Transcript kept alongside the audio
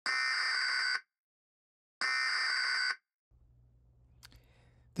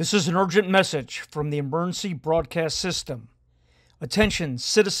This is an urgent message from the Emergency Broadcast System. Attention,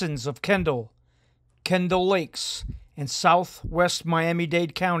 citizens of Kendall, Kendall Lakes, and southwest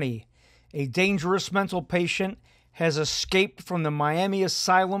Miami-Dade County. A dangerous mental patient has escaped from the Miami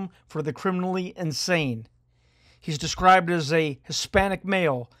Asylum for the Criminally Insane. He's described as a Hispanic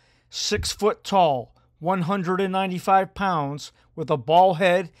male, 6 foot tall, 195 pounds, with a bald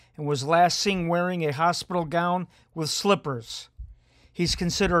head, and was last seen wearing a hospital gown with slippers. He's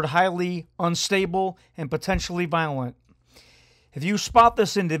considered highly unstable and potentially violent. If you spot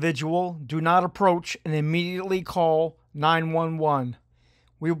this individual, do not approach and immediately call 911.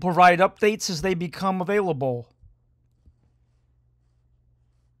 We will provide updates as they become available.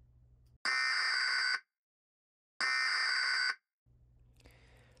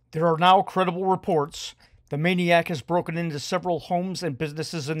 There are now credible reports the maniac has broken into several homes and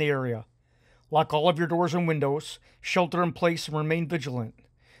businesses in the area. Lock all of your doors and windows, shelter in place, and remain vigilant.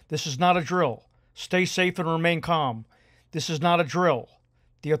 This is not a drill. Stay safe and remain calm. This is not a drill.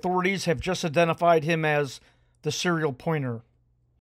 The authorities have just identified him as the serial pointer.